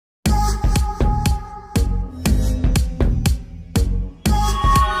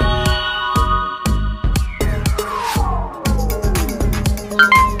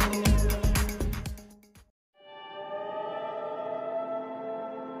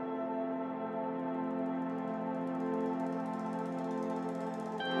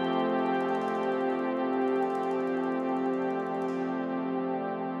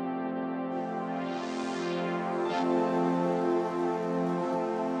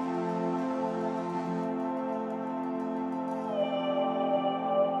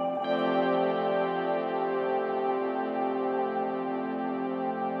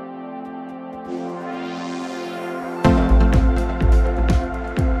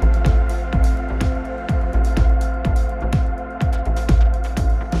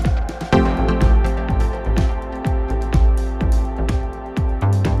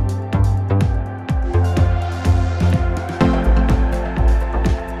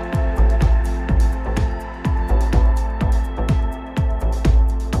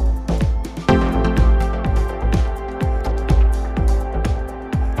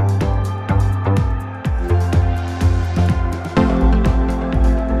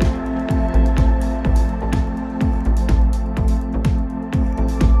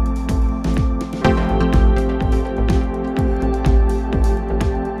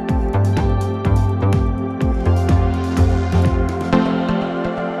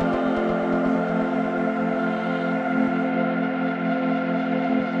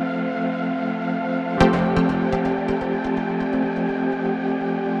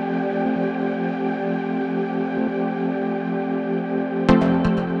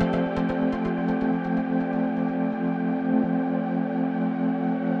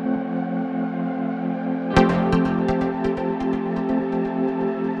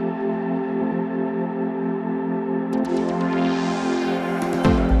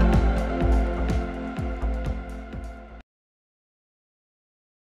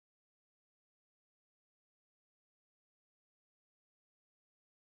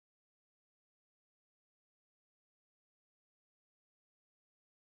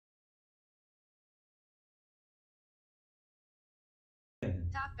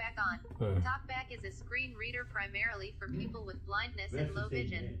Talkback on. Talkback is a screen reader primarily for people with blindness and low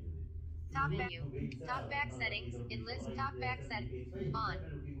vision. Top menu. Talkback settings. In list talkback set. On.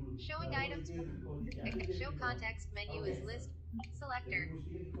 Showing items. Show context menu is list. Selector.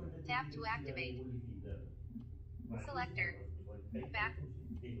 Tap to activate. Selector. Back.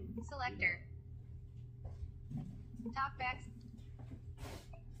 Selector. Talkbacks.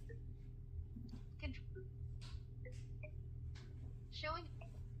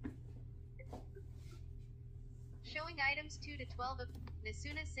 Showing items 2 to 12 of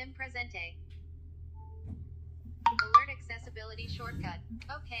Nesuna Sim Presente. Alert accessibility shortcut.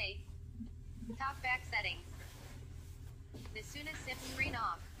 OK. Talkback settings. Nesuna Sim screen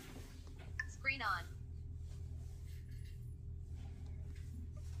off. Screen on.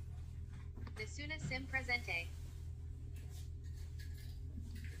 Nesuna Sim Presente.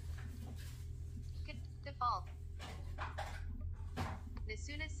 Default.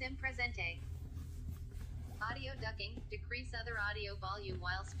 Nesuna Sim Presente. Audio ducking, decrease other audio volume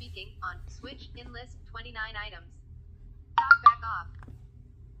while speaking, on, switch, in list, 29 items. Talkback off.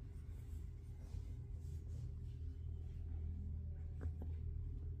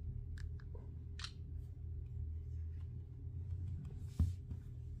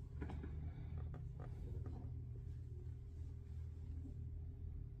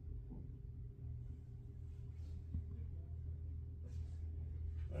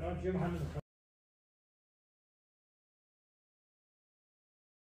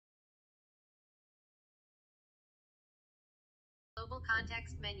 Global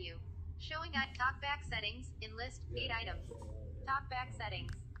context menu. Showing at talkback settings, in list, 8 items. Talkback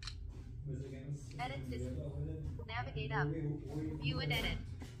settings. Edit this. Navigate up. View and edit.